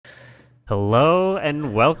Hello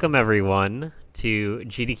and welcome everyone to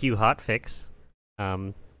GDQ Hotfix.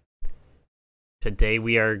 Um, Today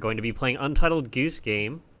we are going to be playing Untitled Goose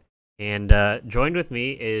Game, and joined with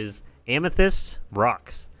me is Amethyst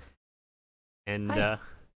Rocks. And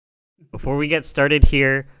before we get started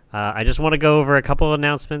here, I just want to go over a couple of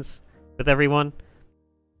announcements with everyone.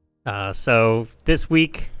 So this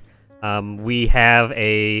week we have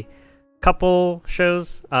a couple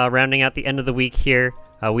shows rounding out the end of the week here.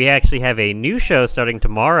 We actually have a new show starting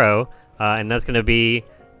tomorrow, and that's going to be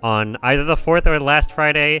on either the 4th or last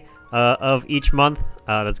Friday of each month.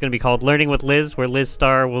 That's going to be called Learning with Liz, where Liz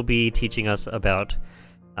Starr will be teaching us about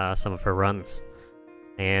some of her runs.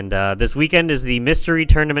 And this weekend is the Mystery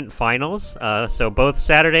Tournament Finals, so both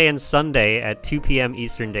Saturday and Sunday at 2 p.m.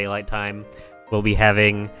 Eastern Daylight Time, we'll be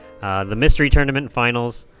having the Mystery Tournament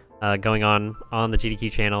Finals going on the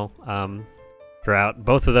GDQ channel throughout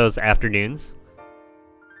both of those afternoons.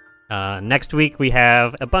 Next week, we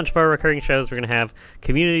have a bunch of our recurring shows. We're going to have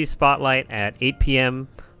Community Spotlight at 8 p.m.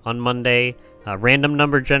 on Monday, Random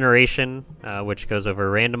Number Generation, which goes over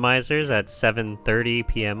randomizers at 7:30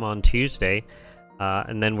 p.m. on Tuesday.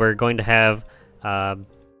 And then we're going to have, we're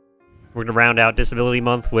going to round out Disability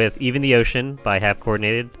Month with Even the Ocean by Half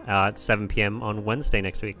Coordinated at 7 p.m. on Wednesday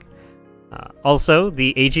next week. Also,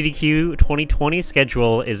 the AGDQ 2020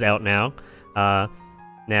 schedule is out now.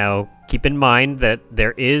 Now, keep in mind that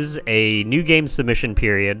there is a new game submission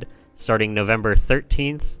period starting November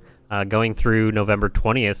 13th, going through November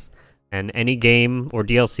 20th, and any game or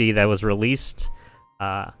DLC that was released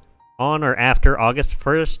on or after August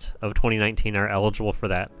 1st of 2019 are eligible for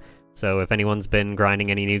that. So if anyone's been grinding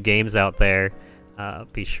any new games out there,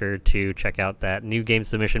 be sure to check out that new game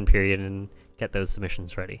submission period and get those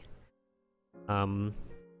submissions ready.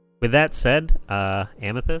 With that said,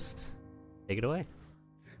 Amethyst, take it away.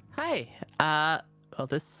 Hi. Hi,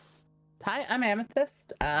 I'm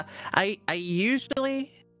Amethyst. I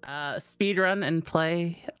usually speedrun and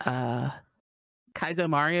play Kaizo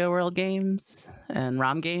Mario World games and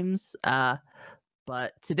ROM games.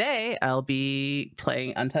 But today I'll be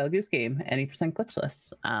playing Untitled Goose Game, 80%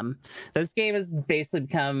 glitchless. This game has basically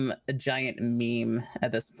become a giant meme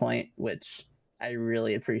at this point, which I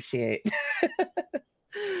really appreciate.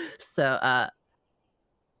 So,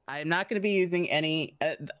 I'm not going to be using any,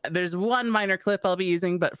 there's one minor clip I'll be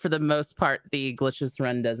using, but for the most part, the glitches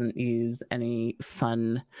run doesn't use any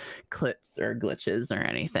fun clips or glitches or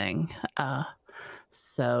anything.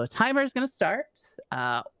 So timer is going to start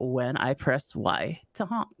when I press Y to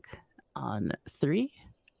honk on 3,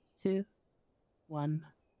 2, 1,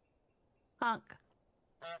 honk.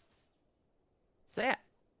 So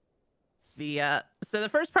yeah, so the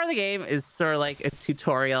first part of the game is sort of like a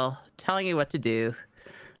tutorial telling you what to do.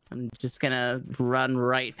 I'm just gonna run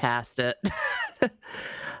right past it.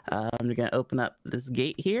 I'm gonna open up this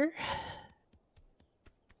gate here.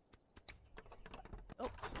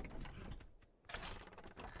 Oh.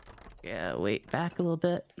 Yeah, wait back a little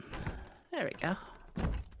bit. There we go.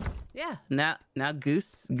 Yeah, now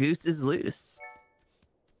Goose is loose.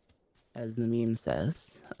 As the meme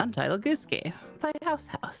says, Untitled Goose Game by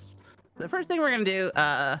House. The first thing we're gonna do,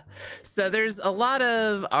 so there's a bit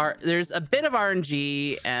of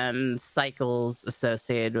RNG and cycles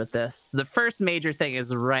associated with this. The first major thing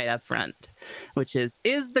is right up front, which is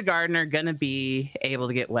the gardener gonna be able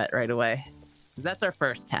to get wet right away? Because that's our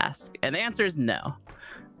first task, and the answer is no.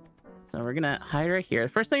 So we're gonna hide right here. The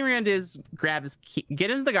first thing we're gonna do is grab his key,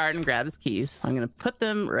 get into the garden, grab his keys. I'm gonna put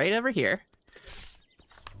them right over here.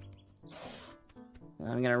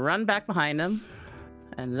 I'm gonna run back behind him.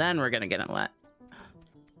 And then we're gonna get him wet.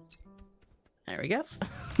 There we go.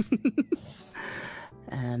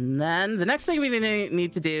 And then the next thing we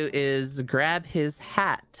need to do is grab his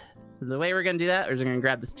hat. The way we're gonna do that is we're gonna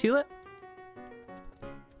grab this tulip.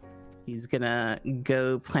 He's gonna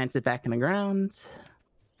go plant it back in the ground.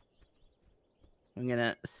 I'm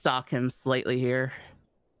gonna stalk him slightly here.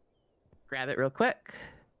 Grab it real quick.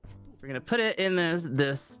 We're gonna put it in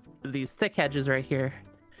these thick hedges right here.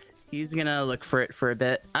 He's gonna look for it for a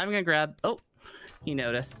bit. I'm gonna grab, oh, he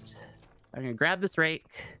noticed. I'm gonna grab this rake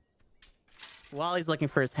while he's looking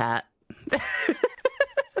for his hat.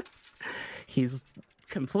 He's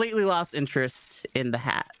completely lost interest in the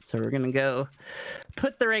hat. So we're gonna go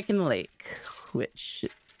put the rake in the lake, which,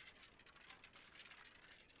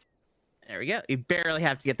 there we go. You barely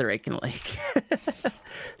have to get the rake in the lake.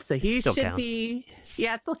 So he Still should counts. be,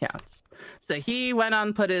 yeah, it still counts. So he went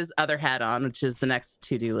on, put his other hat on, which is the next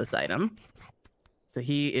to-do list item. So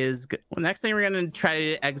he is good. Well, next thing we're going to try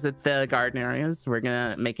to exit the garden areas. We're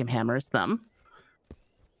going to make him hammer his thumb.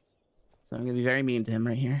 So I'm going to be very mean to him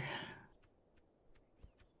right here.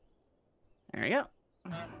 There we go.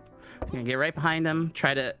 I'm gonna get right behind him.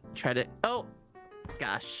 Try to. Oh,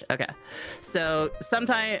 gosh. Okay. So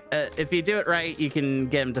sometimes, if you do it right, you can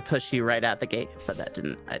get him to push you right out the gate. But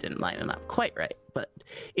I didn't line it up quite right. But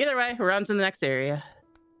either way, we're on to the next area.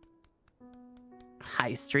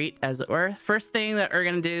 High Street, as it were. First thing that we're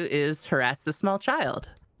gonna do is harass the small child.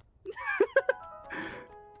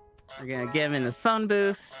 We're gonna get him in his phone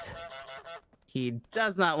booth. He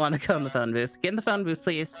does not want to go in the phone booth. Get in the phone booth,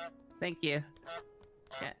 please. Thank you.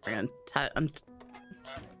 Okay, we're gonna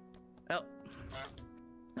oh,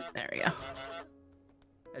 there we go.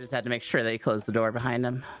 I just had to make sure that he closed the door behind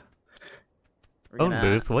him. Phone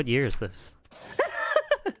booth? What year is this?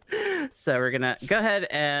 So we're gonna go ahead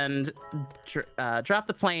and drop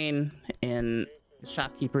the plane in the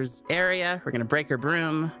shopkeeper's area. We're gonna break her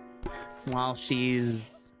broom. While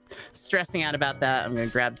she's stressing out about that, I'm gonna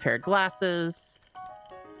grab a pair of glasses,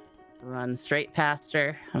 run straight past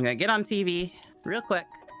her. I'm gonna get on TV real quick.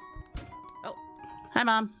 Oh, hi,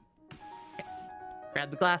 Mom. Okay. Grab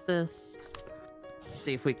the glasses.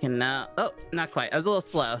 See if we can, oh, not quite. I was a little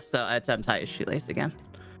slow, so I had to untie his shoelace again.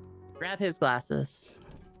 Grab his glasses.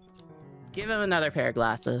 Give him another pair of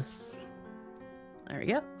glasses. There we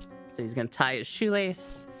go. So he's gonna tie his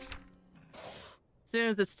shoelace. As soon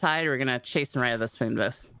as it's tied, we're gonna chase him right out of the spoon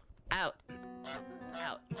booth. Out.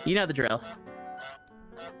 Out. You know the drill.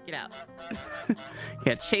 Get out.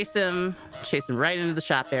 Gonna chase him right into the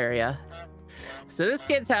shop area. So this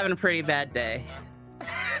kid's having a pretty bad day.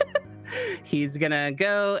 He's gonna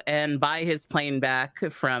go and buy his plane back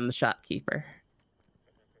from the shopkeeper,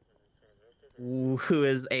 who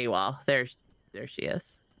is AWOL. There she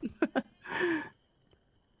is.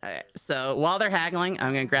 Okay, so while they're haggling,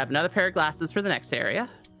 I'm gonna grab another pair of glasses for the next area.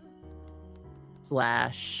 /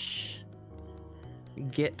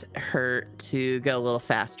 get her to go a little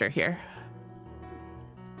faster here.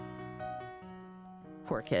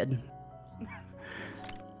 Poor kid.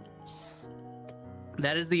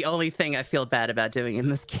 That is the only thing I feel bad about doing in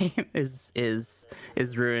this game is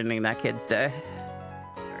ruining that kid's day.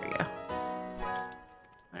 There we go.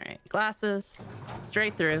 All right, glasses,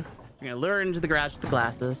 straight through. We're gonna lure her into the garage with the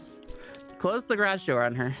glasses. Close the garage door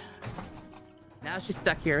on her. Now she's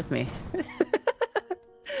stuck here with me.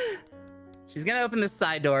 She's gonna open this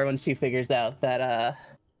side door when she figures out that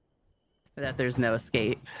that there's no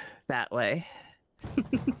escape that way.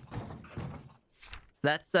 So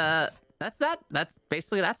that's that. That's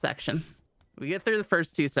basically that section. We get through the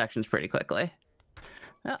first two sections pretty quickly.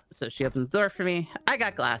 Oh, so she opens the door for me. I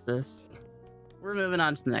got glasses. We're moving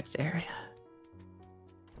on to the next area.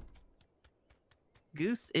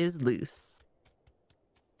 Goose is loose.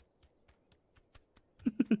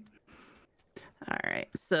 All right,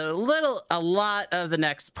 so a lot of the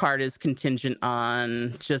next part is contingent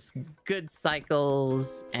on just good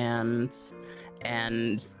cycles and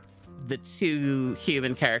the two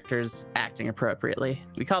human characters acting appropriately.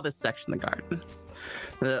 We call this section the gardens.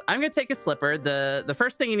 I'm gonna take a slipper. The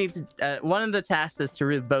first thing you need to, one of the tasks is to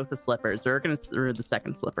remove both the slippers. We're gonna remove the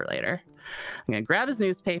second slipper later. I'm gonna grab his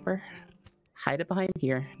newspaper, hide it behind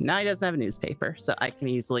here. Now he doesn't have a newspaper, so I can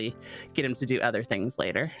easily get him to do other things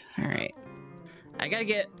later. All right, I gotta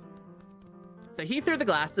get, so he threw the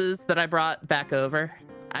glasses that I brought back over.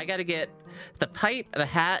 I gotta get the pipe, the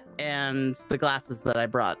hat, and the glasses that I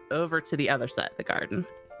brought over to the other side of the garden.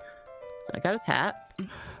 So I got his hat.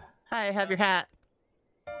 Hi, I have your hat.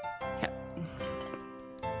 Okay.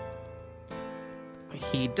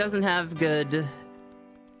 He doesn't have good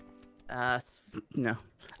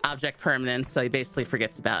object permanence, so he basically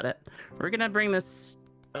forgets about it. We're gonna bring this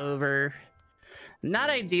over. Not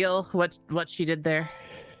ideal what she did there.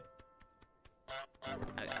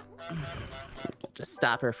 Okay. We'll just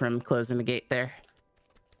stop her from closing the gate there.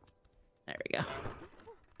 There we go.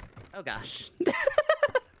 Oh gosh.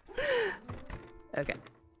 Okay.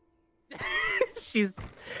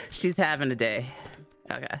 she's having a day.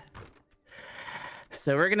 Okay.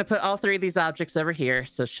 So we're gonna put all three of these objects over here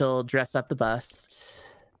so she'll dress up the bust.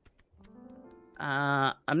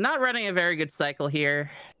 I'm not running a very good cycle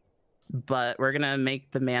here, but we're gonna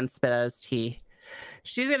make the man spit out his tea.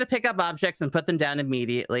 She's gonna pick up objects and put them down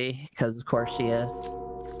immediately, because of course she is.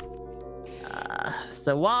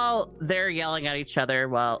 So while they're yelling at each other,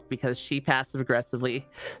 because she passive-aggressively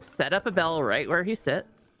set up a bell right where he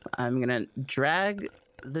sits, I'm gonna drag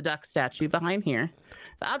the duck statue behind here.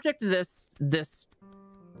 The object of this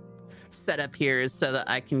setup here is so that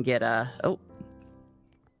I can get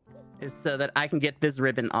this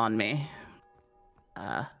ribbon on me.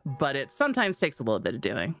 But it sometimes takes a little bit of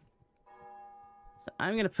doing. So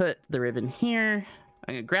I'm gonna put the ribbon here.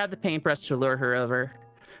 I'm gonna grab the paintbrush to lure her over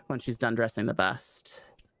when she's done dressing the bust.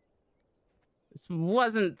 This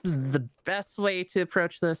wasn't the best way to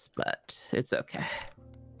approach this, but it's okay.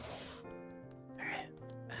 All right.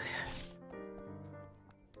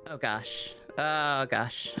 Oh gosh. Oh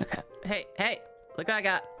gosh. Okay. Hey, look what I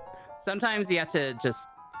got. Sometimes you have to just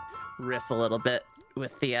riff a little bit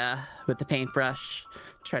with the paintbrush.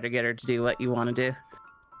 Try to get her to do what you want to do.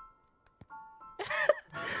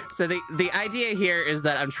 So the idea here is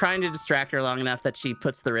that I'm trying to distract her long enough that she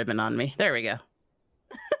puts the ribbon on me. There we go.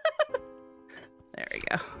 There we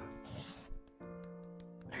go.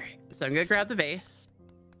 All right. So I'm gonna grab the vase.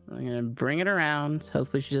 I'm gonna bring it around.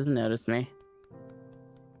 Hopefully she doesn't notice me.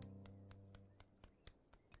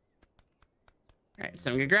 All right.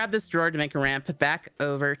 So I'm gonna grab this drawer to make a ramp back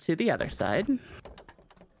over to the other side.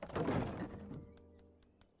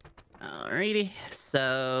 Alrighty,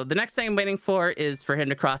 so the next thing I'm waiting for is for him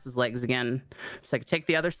to cross his legs again so I can take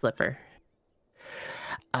the other slipper.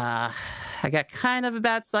 I got kind of a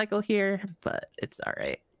bad cycle here, but it's all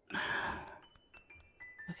right.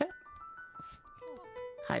 Okay.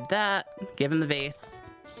 Hide that, give him the vase.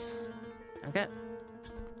 Okay.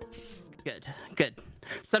 Good.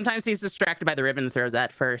 Sometimes he's distracted by the ribbon and throws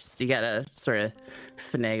that first. You gotta sort of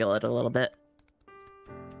finagle it a little bit.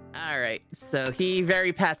 All right, so he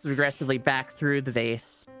very passive-aggressively back through the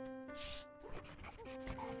vase.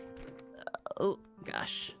 Oh,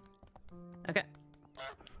 gosh. Okay.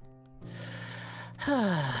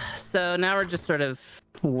 So now we're just sort of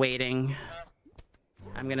waiting.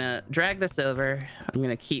 I'm gonna drag this over. I'm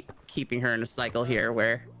gonna keeping her in a cycle here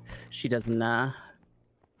where she doesn't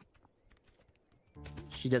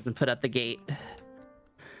put up the gate.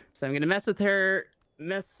 So I'm gonna mess with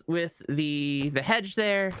the hedge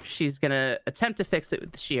there. She's gonna attempt to fix it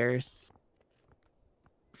with the shears.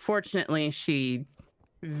 Fortunately, she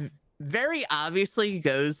very obviously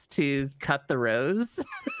goes to cut the rose,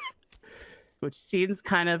 which seems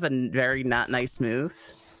kind of a very not nice move.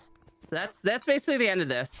 So that's basically the end of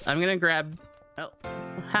this. I'm gonna grab. Oh,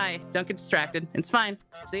 hi! Don't get distracted. It's fine.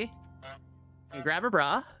 See? You grab her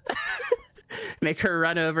bra, make her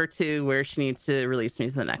run over to where she needs to release me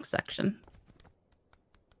to the next section.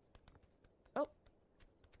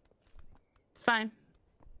 It's fine.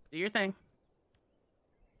 Do your thing.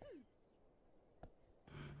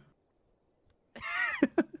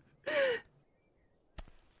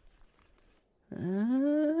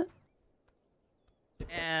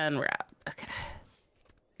 And we're out. Okay.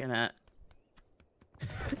 Gonna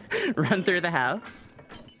run through the house.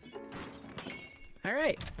 All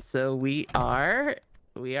right. So we are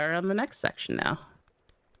on the next section now.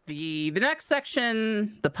 The next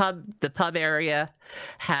section, the pub area,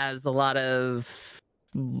 has a lot of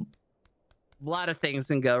things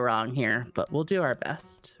can go wrong here, but we'll do our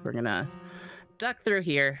best. We're gonna duck through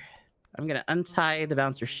here. I'm gonna untie the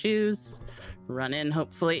bouncer's shoes, run in,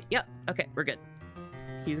 hopefully. Yep. Okay, we're good.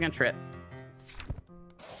 He's gonna trip.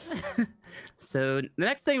 So the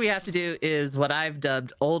next thing we have to do is what I've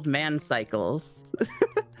dubbed old man cycles.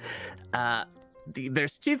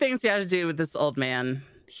 There's two things you have to do with this old man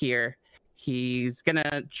here. He's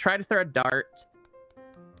gonna try to throw a dart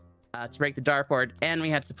to break the dartboard, and we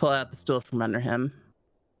have to pull out the stool from under him.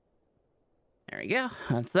 There we go.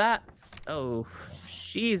 That's that. Oh,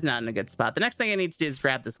 she's not in a good spot. The next thing I need to do is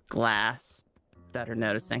grab this glass without her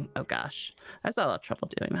noticing. Oh gosh, I had a lot of trouble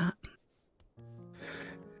doing that.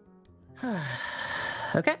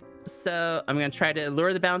 Okay, so I'm gonna try to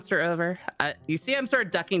lure the bouncer over. You see I'm sort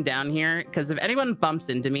of ducking down here because if anyone bumps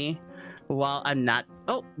into me while I'm not,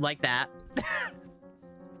 oh, like that.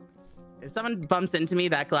 If someone bumps into me,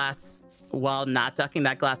 that glass, while not ducking,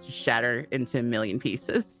 that glass just shatter into a million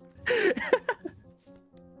pieces. Oh,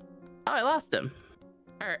 I lost him.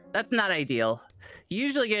 All right, that's not ideal.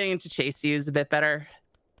 Usually getting him to chase you is a bit better,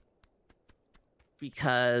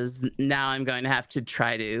 because now I'm going to have to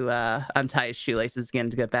try to untie his shoelaces again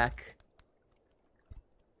to get back.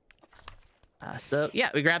 So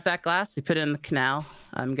yeah, we grab that glass, we put it in the canal.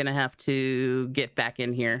 I'm gonna have to get back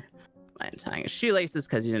in here by untying his shoelaces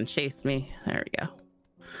because he didn't chase me. There we go.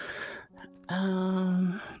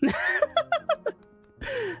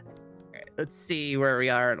 Right, let's see where we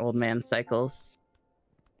are in old man cycles.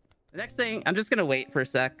 The next thing, I'm just gonna wait for a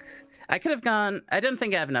sec. I could have gone, I didn't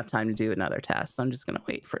think I have enough time to do another task, so I'm just gonna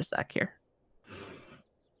wait for a sec here.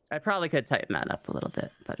 I probably could tighten that up a little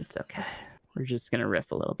bit, but it's okay. We're just gonna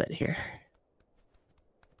riff a little bit here.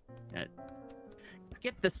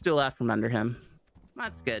 Get the stool out from under him.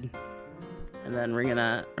 That's good. And then we're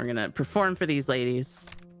gonna perform for these ladies.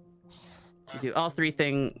 You do all three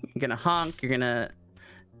things. You're gonna honk, you're gonna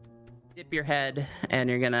dip your head, and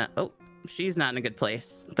you're gonna, oh, she's not in a good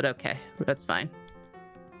place, but okay, that's fine.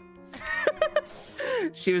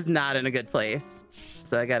 She was not in a good place.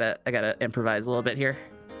 So I gotta improvise a little bit here.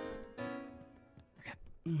 Okay.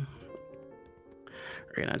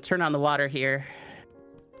 We're gonna turn on the water here.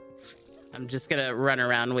 I'm just gonna run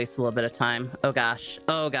around, waste a little bit of time. Oh gosh,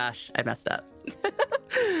 I messed up.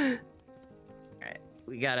 All right,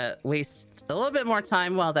 we gotta waste a little bit more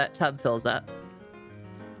time while that tub fills up.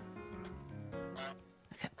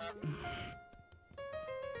 Okay. All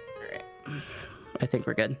right, I think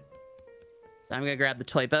we're good. So I'm gonna grab the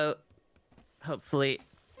toy boat. Hopefully,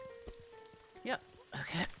 yep.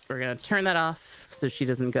 Okay, we're gonna turn that off so she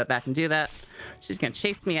doesn't go back and do that. She's gonna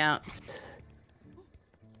chase me out.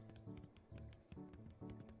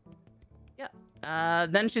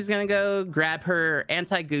 Then she's gonna go grab her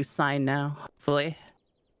anti-goose sign now, hopefully.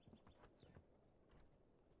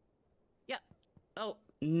 Yep. Oh,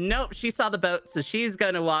 nope, she saw the boat, so she's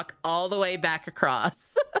gonna walk all the way back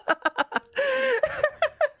across.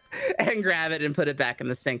 And grab it and put it back in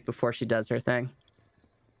the sink before she does her thing.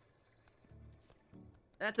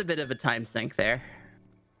 That's a bit of a time sink there.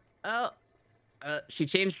 Oh, she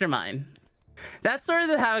changed her mind. That's sort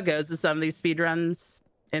of how it goes with some of these speedruns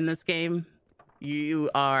in this game. You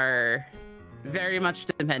are very much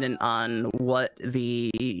dependent on what the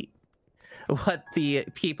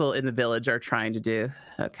people in the village are trying to do.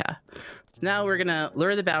 Okay. So now we're gonna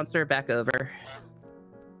lure the bouncer back over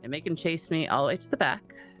and make him chase me all the way to the back.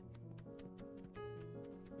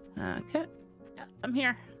 Okay. Yeah, I'm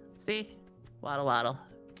here. See? Waddle waddle.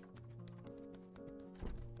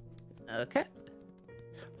 Okay.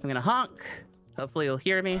 So I'm gonna honk. Hopefully you'll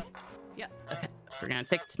hear me. Yeah, okay. We're gonna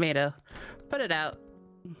take a tomato, put it out.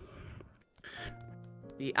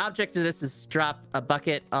 The object of this is drop a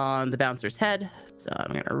bucket on the bouncer's head. So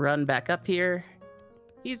I'm gonna run back up here.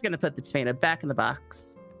 He's gonna put the tomato back in the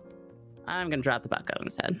box. I'm gonna drop the bucket on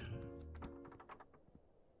his head.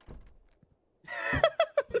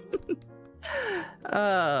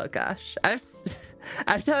 Oh gosh,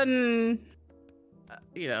 I've done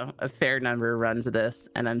you know, a fair number of runs of this,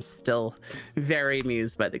 and I'm still very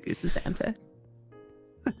amused by the goose's antics.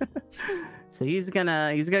 So he's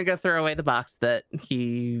gonna go throw away the box that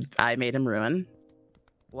I made him ruin.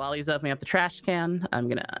 While he's opening up the trash can, I'm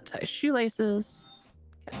gonna tie shoelaces.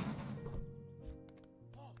 Okay.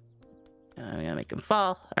 I'm gonna make him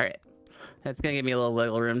fall. All right, that's gonna give me a little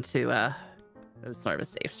wiggle room to it was sort of a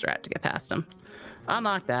safe strat to get past him.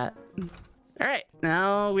 Unlock that. All right,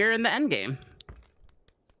 now we're in the end game.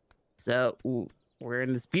 So we're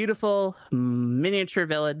in this beautiful miniature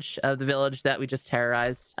village of the village that we just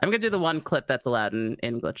terrorized. I'm gonna do the one clip that's allowed in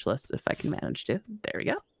glitchless if I can manage to. There we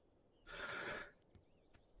go.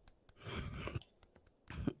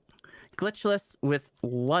 Glitchless with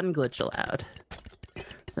one glitch allowed.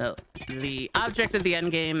 So the object of the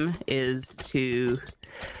end game is to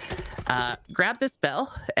grab this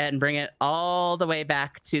bell and bring it all the way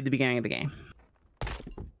back to the beginning of the game.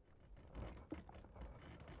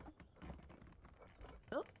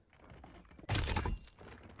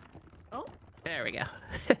 Oh, there we go.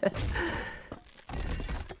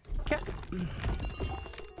 Okay.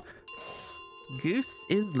 Goose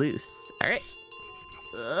is loose. All right.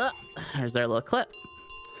 There's our little clip.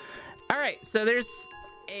 All right, so there's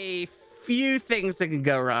a few things that could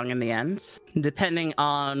go wrong in the end, depending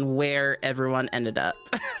on where everyone ended up.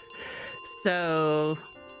 So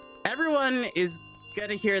everyone is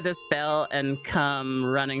gonna hear this bell and come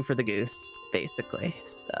running for the goose, basically.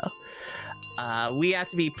 So we have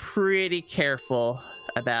to be pretty careful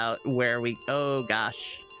about where we... Oh,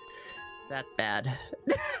 gosh. That's bad.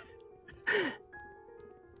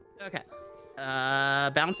 Okay.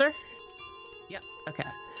 Bouncer? Yep, okay.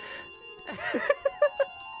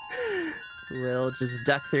 We'll just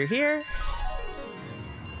duck through here.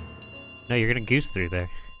 No, you're gonna goose through there.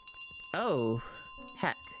 Oh,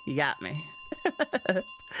 heck, you got me.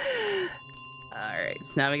 Alright,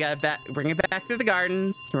 so now we gotta bring it back through the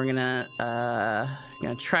gardens. We're gonna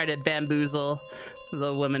try to bamboozle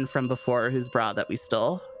the woman from before whose bra that we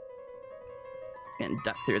stole. Just gonna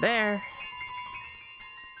duck through there.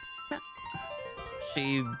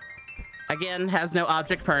 She, again, has no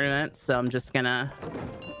object permanent, so I'm just gonna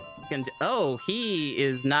oh, he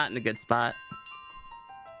is not in a good spot.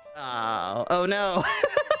 Oh no.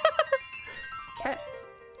 Okay,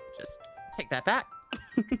 just take that back.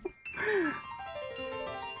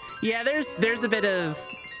 Yeah, there's a bit of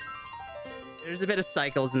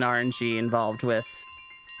cycles and RNG involved with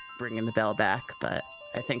bringing the bell back, but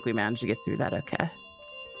I think we managed to get through that okay.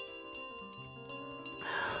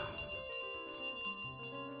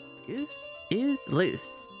 Goose is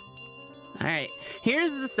loose. All right,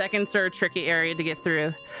 here's the second sort of tricky area to get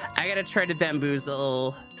through. I gotta try to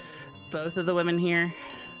bamboozle both of the women here.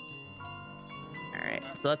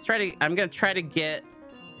 right, so let's try to. I'm gonna try to get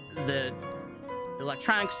the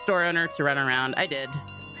electronics store owner to run around. I did.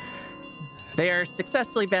 They are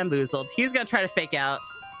successfully bamboozled. He's gonna try to fake out.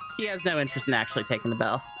 He has no interest in actually taking the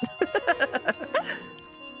bell.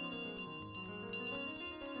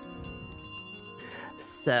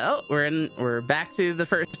 So we're back to the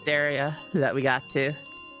first area that we got to,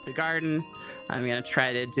 the garden. I'm gonna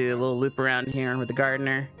try to do a little loop around here with the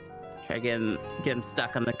gardener. Try to get him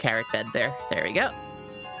stuck on the carrot bed there. There we go.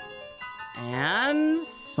 And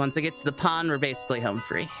once I get to the pond, we're basically home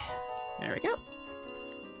free. There we go.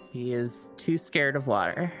 He is too scared of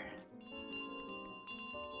water.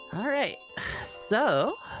 All right,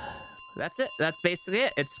 so that's it. That's basically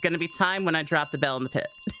it. It's gonna be time when I drop the bell in the pit.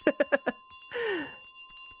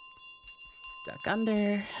 Duck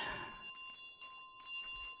under.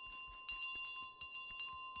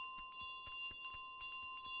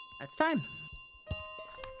 That's time.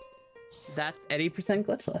 That's 80%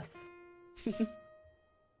 glitchless.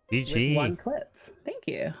 GG. With one clip. Thank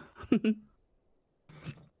you.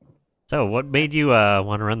 So, what made you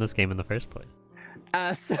want to run this game in the first place?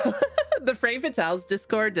 So the Frame Fatales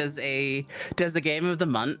Discord does a game of the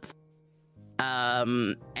month.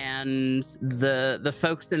 And the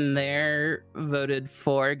folks in there voted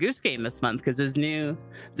for Goose Game this month because it was new.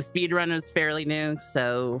 The speedrun was fairly new,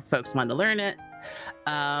 so folks wanted to learn it.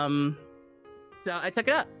 So I took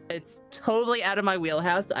it up. It's totally out of my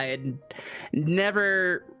wheelhouse. I had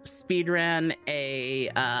never speedrun a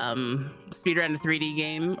 3D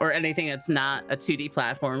game or anything that's not a 2D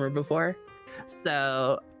platformer before.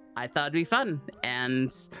 So I thought it'd be fun,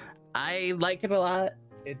 and I like it a lot.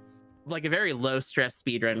 It's like a very low stress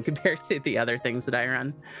speedrun compared to the other things that I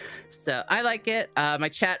run. So I like it. My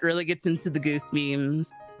chat really gets into the Goose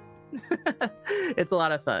memes. It's a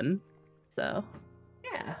lot of fun. So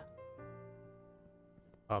yeah.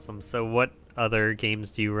 Awesome. So what other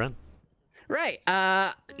games do you run? Right.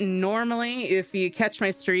 Normally, if you catch my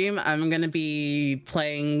stream, I'm going to be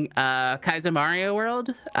playing Kaizo Mario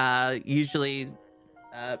World. Usually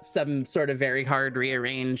some sort of very hard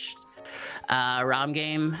rearranged ROM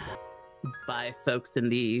game by folks in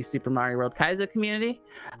the Super Mario World Kaizo community.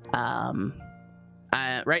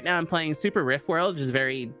 Right now I'm playing Super Riff World, which is a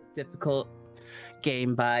very difficult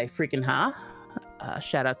game by Freakin' Ha.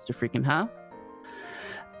 Shoutouts to Freakin' Ha.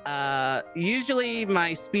 Usually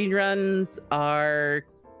my speedruns are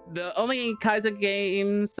the only Kaizo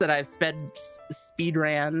games that I've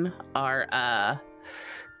speedran are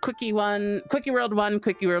Quickie World 1,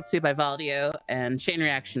 Quickie World 2 by Valdio, and Chain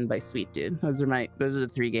Reaction by Sweet Dude. Those are the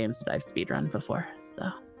 3 games that I've speedrun before. So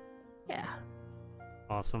yeah.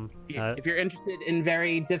 Awesome. If you're interested in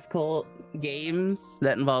very difficult games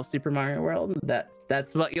that involve Super Mario World,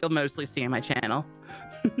 that's what you'll mostly see on my channel.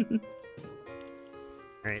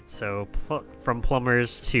 All right, so from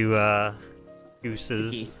plumbers to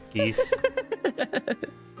geese.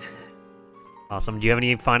 Awesome. Do you have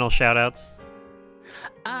any final shout-outs?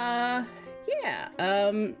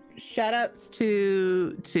 Yeah. Shout-outs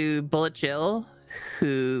to Bullet Jill,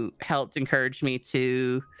 who helped encourage me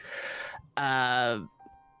to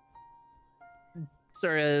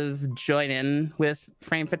sort of join in with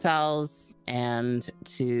Frame Fatales and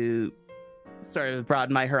to sort of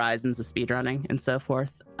broaden my horizons of speedrunning and so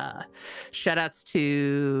forth. Shout outs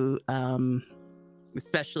to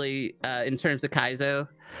especially in terms of Kaizo.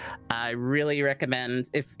 I really recommend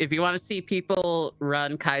if you want to see people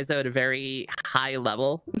run Kaizo at a very high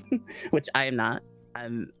level, which I am not.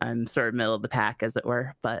 I'm sort of middle of the pack, as it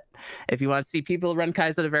were. But if you want to see people run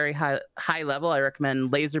Kaizo at a very high level, I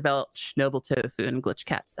recommend Laser Belch, Noble Tofu, and Glitch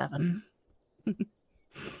Cat 7.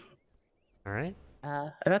 All right.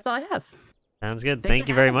 And that's all I have. Sounds good. Thank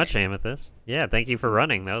you very much, Amethyst. Yeah, thank you for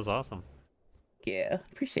running. That was awesome. Yeah,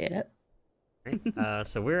 appreciate it. Great.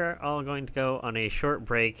 So we're all going to go on a short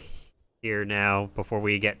break here now before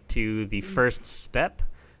we get to the first step,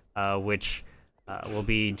 which will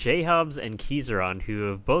be J-Hobbs and Keyzeron, who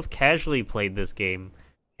have both casually played this game,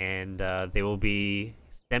 and they will be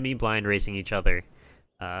semi-blind racing each other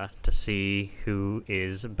to see who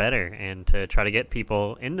is better and to try to get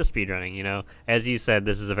people into speedrunning. You know, as you said,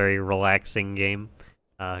 this is a very relaxing game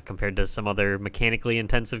compared to some other mechanically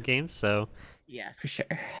intensive games. So yeah, for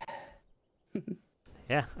sure.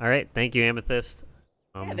 Yeah. All right. Thank you, Amethyst.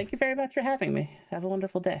 Yeah, thank you very much for having me. Have a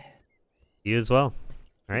wonderful day. You as well.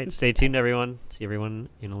 All right. Stay tuned, everyone. See everyone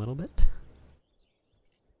in a little bit.